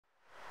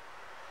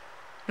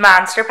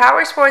Monster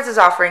Powersports is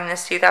offering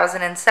this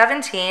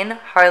 2017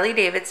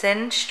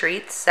 Harley-Davidson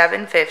Street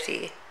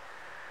 750.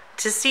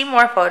 To see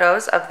more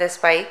photos of this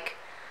bike,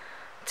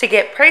 to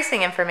get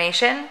pricing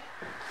information,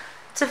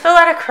 to fill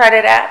out a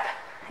credit app,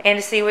 and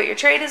to see what your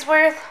trade is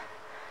worth,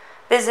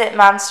 visit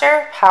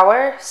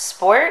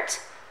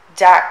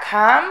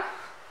monsterpowersport.com.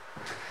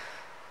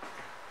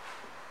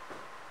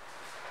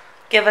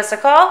 Give us a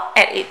call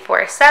at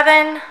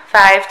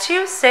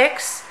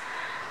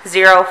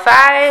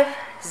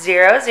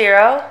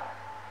 847-526-0500,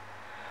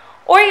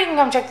 or you can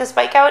come check this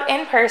bike out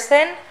in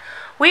person.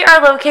 We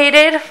are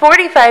located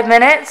 45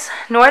 minutes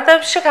north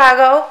of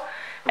Chicago,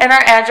 and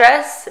our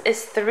address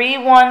is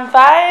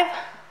 315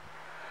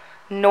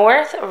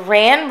 North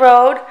Rand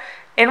Road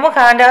in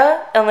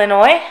Wauconda,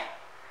 Illinois.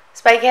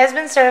 This bike has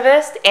been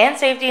serviced and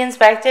safety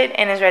inspected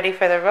and is ready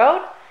for the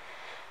road.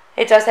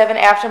 It does have an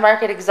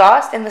aftermarket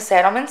exhaust in the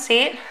saddleman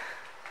seat.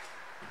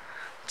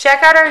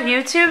 Check out our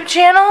YouTube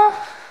channel.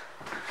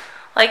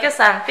 Like us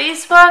on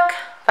Facebook.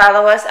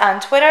 Follow us on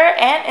Twitter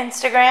and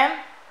Instagram.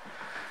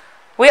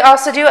 We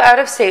also do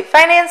out-of-state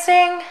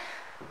financing.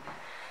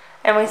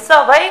 And we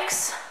sell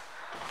bikes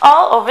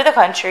all over the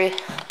country.